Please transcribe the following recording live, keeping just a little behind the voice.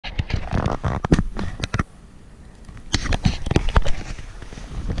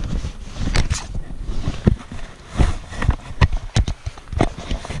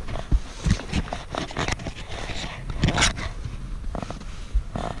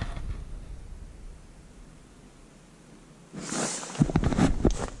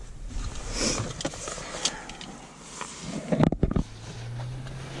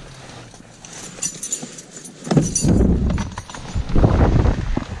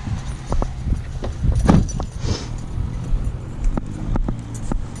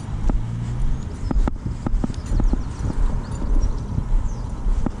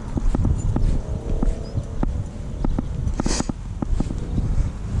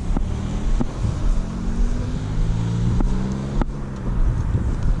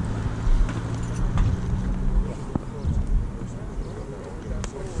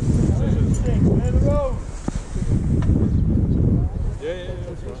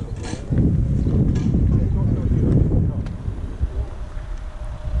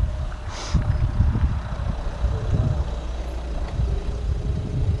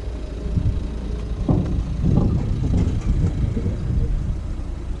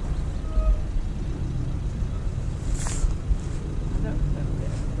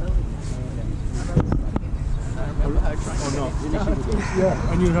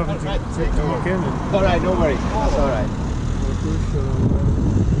Yeah, and you're having to walk in. And All right, no worries. That's all right.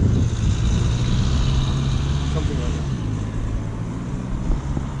 Something like that.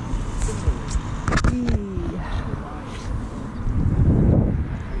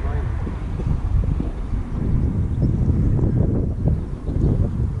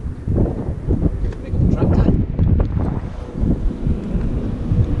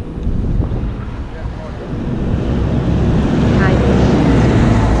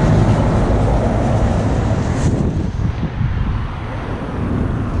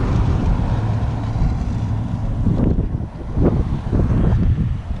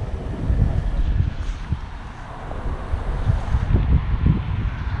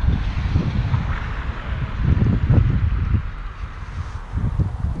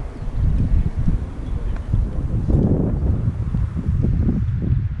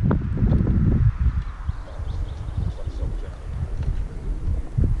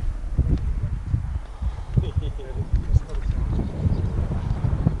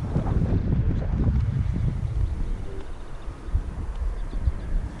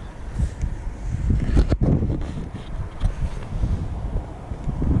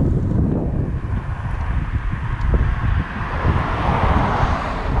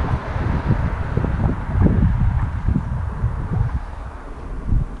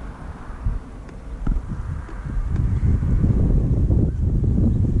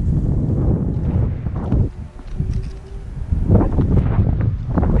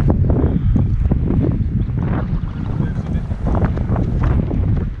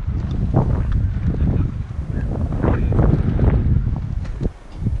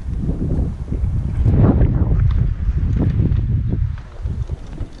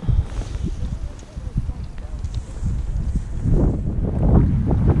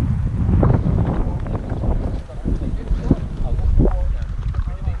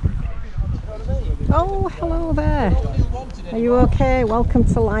 Oh, hello there. Are you okay? Welcome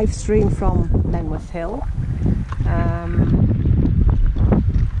to live stream from Menwith Hill.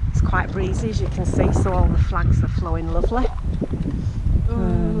 It's quite breezy, as you can see, so all the flags are flowing lovely.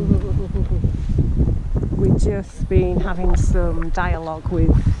 We've just been having some dialogue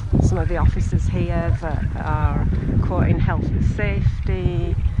with some of the officers here that are quoting health and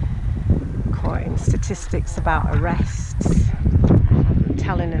safety, quoting statistics about arrests,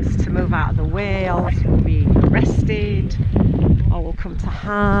 telling us to move out of the way, or else we'll be arrested or we'll come to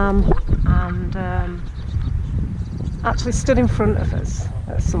harm, and actually stood in front of us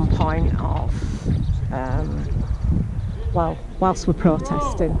at some point of well, whilst we're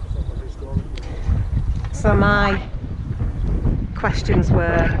protesting. So my questions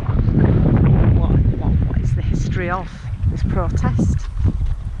were, what is the history of this protest?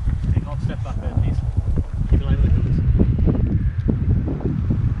 Step back there, please. Keep an eye on the colours.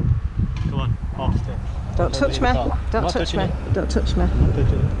 Come on, half step. Don't touch me. Don't touch me. Don't touch me.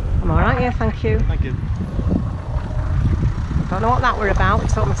 I'm alright, yeah, thank you. Thank you. Don't know what that were about. He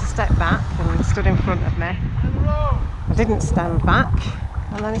told me to step back and stood in front of me. I didn't stand back,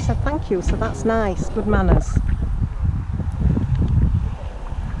 and then he said thank you, so that's nice, good manners.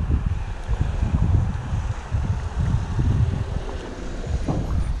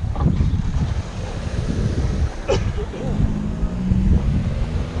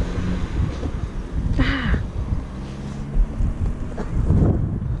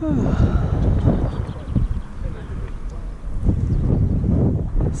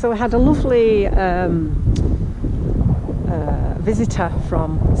 So we had a lovely visitor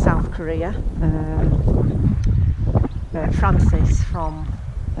from South Korea, Francis, from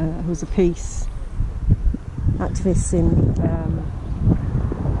who's a peace activist in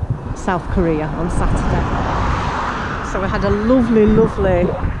South Korea on Saturday. So we had a lovely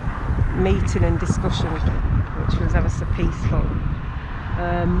meeting and discussion, which was ever so peaceful,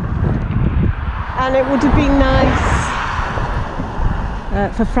 and it would have been nice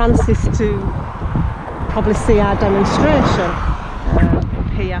for Francis to probably see our demonstration up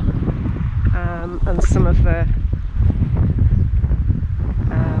here, and some of the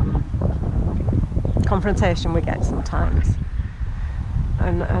confrontation we get sometimes,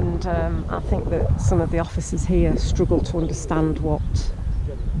 and I think that some of the officers here struggle to understand what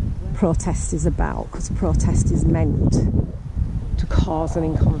protest is about, because protest is meant to cause an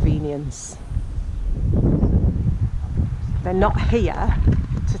inconvenience. They're not here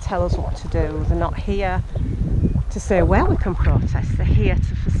to tell us what to do. They're not here to say where we can protest. They're here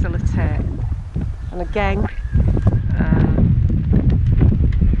to facilitate. And again,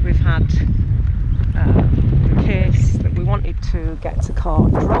 we've had the case that we wanted to get to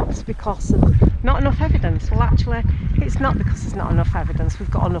court dropped because of Not enough evidence. Well, actually, it's not because there's not enough evidence.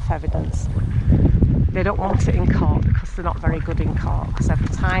 We've got enough evidence. They don't want it in court because they're not very good in court, because every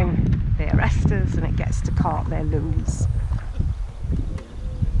time they arrest us and it gets to court, they lose.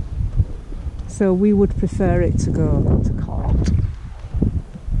 So we would prefer it to go to court.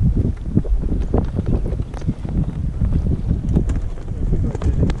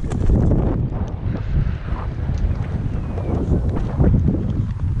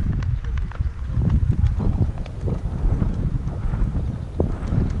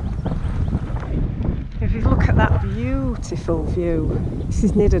 If you look at that beautiful view, this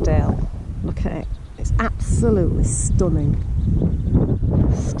is Nidderdale. Look at it. It's absolutely stunning.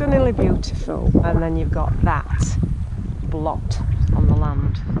 Stunningly beautiful. And then you've got that blot on the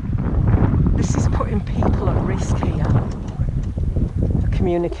land. This is putting people at risk here.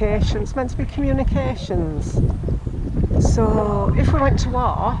 Communications, it's meant to be communications. So if we went to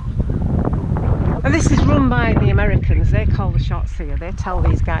war, and this is run by the Americans, they call the shots here, they tell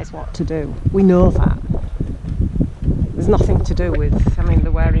these guys what to do. We know that. There's nothing to do with, I mean,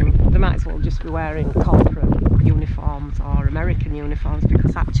 they might as well just be wearing corporate uniforms or American uniforms,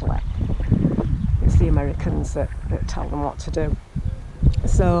 because actually it's the Americans that tell them what to do.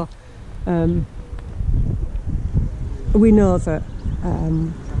 So we know that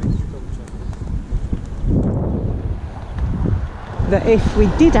that if we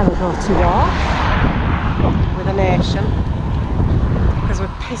did ever go to war with a nation, because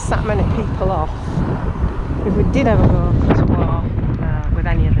we've pissed that many people off, if we did ever go to war with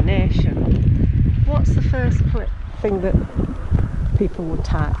any other nation, what's the first thing that people would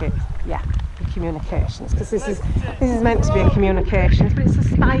target? Yeah, the communications, because this is meant to be a communications, but it's a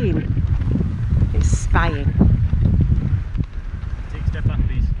spying. It's spying. Take a step back,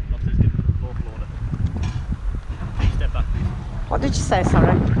 please. Officers, give them a lawful order. Take a step back, please. What did you say,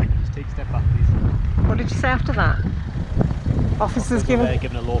 sorry? Just take a step back, please. What did you say after that? Officers given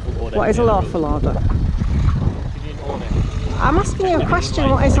a lawful order. What is a lawful order? Give me an order. I'm asking you a question.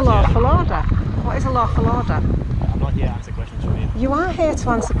 What is a lawful order? What is a lawful order? I'm not here to answer questions from you. You are here to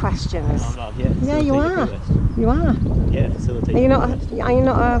answer questions. I'm not here. Yeah, you are. You are. Yeah, facilitate. Are you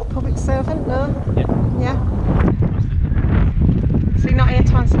not a public servant? No. Yeah. Yeah. So you're not here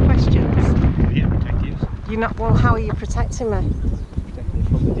to answer questions? Yeah, protect you. You're not. Well, how are you protecting me? Protect me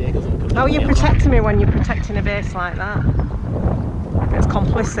from the Diegos and How are you protecting me when you're protecting a base like that? That's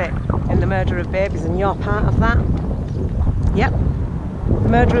complicit in the murder of babies, and you're part of that. Yep. The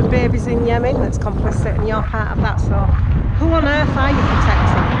murder of babies in Yemen, that's complicit, and you're part of that. So who on earth are you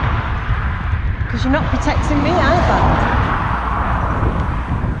protecting? Because you're not protecting me either.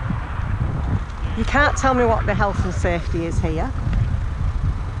 You can't tell me what the health and safety is here.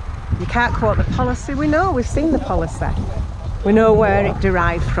 You can't quote the policy. We know, we've seen the policy. We know where it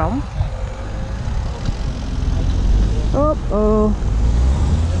derived from. Oh.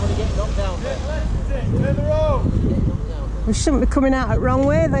 We shouldn't be coming out the wrong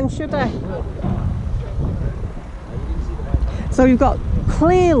way then, should I? So you've got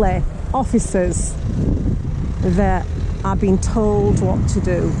clearly officers that are being told what to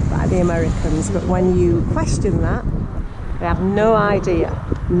do by the Americans, but when you question that, they have no idea.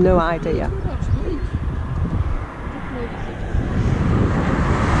 No idea.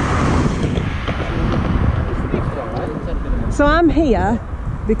 So I'm here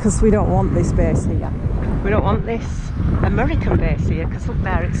because we don't want this base here. We don't want this American base here, because up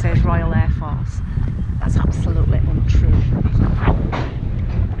there it says Royal Air Force. That's absolutely untrue.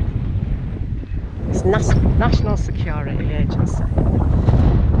 It's National Security Agency.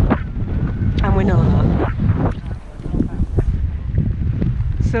 And we know that.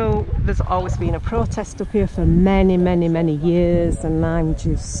 So there's always been a protest up here for many, many, many years, and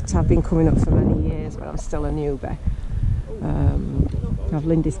I've been coming up for many years, but I'm still a newbie. I have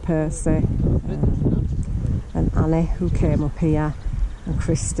Lindis Percy and Annie, who came up here, and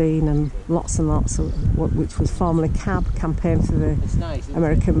Christine, and lots, of which was formerly CAB, Campaign for the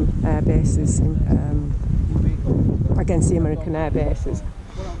American Air Bases, against the American Air Bases,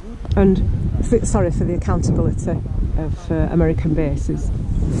 and for the accountability of American bases.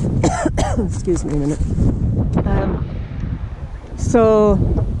 Excuse me a minute. So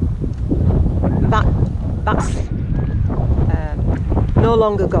that's no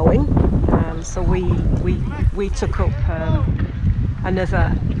longer going. So we took up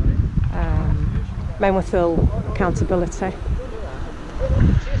another Menwith Hill accountability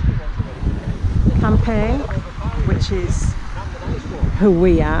campaign, which is who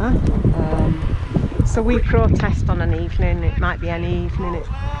we are. So we protest on an evening. It might be any evening,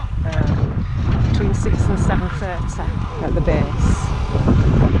 between 6 and 7:30 at the base.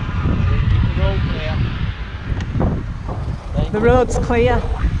 The road's clear.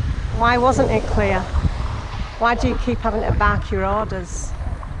 Why wasn't it clear? Why do you keep having to bark your orders?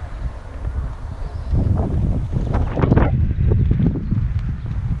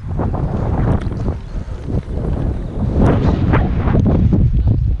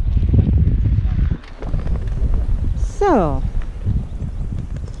 So,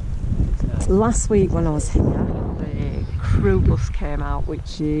 last week when I was here, the crew bus came out,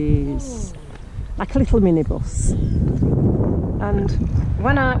 which is like a little minibus. And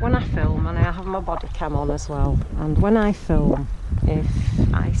when I film, and I have my body cam on as well, and when I film, if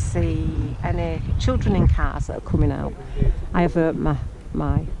I see any children in cars that are coming out, I avert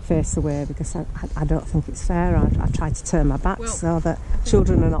my face away because I don't think it's fair. I try to turn my back so that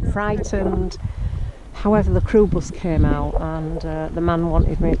children are not frightened. However, the crew bus came out and the man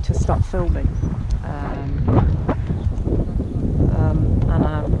wanted me to stop filming. And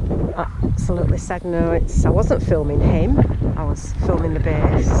I absolutely said no, I wasn't filming him, I was filming the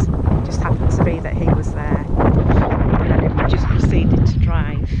base. It just happened to be that he was there. And then it just proceeded to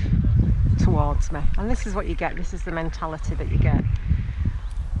drive towards me. And this is what you get, this is the mentality that you get.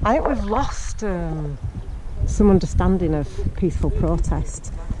 I think we've lost some understanding of peaceful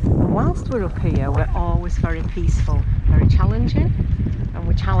protest. And whilst we're up here, we're always very peaceful, very challenging, and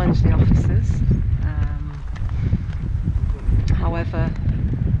we challenge the officers. However,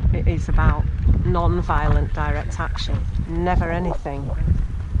 it is about non-violent direct action, never anything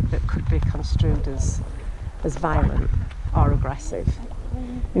that could be construed as violent or aggressive.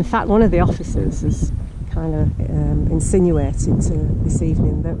 In fact, one of the officers has kind of insinuated this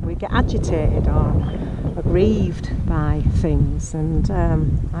evening that we get agitated or aggrieved by things, and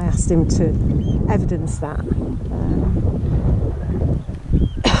I asked him to evidence that,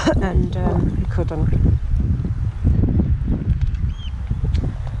 and he couldn't.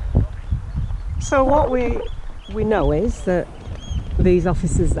 So what we know is that these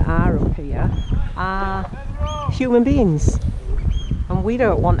officers that are up here are human beings, and we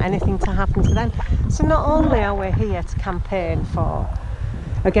don't want anything to happen to them. So not only are we here to campaign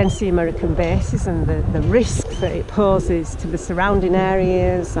against the American bases and the risk that it poses to the surrounding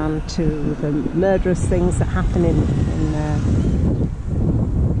areas and to the murderous things that happen in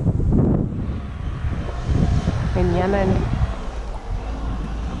Yemen,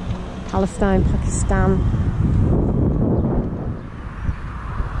 Palestine, Pakistan,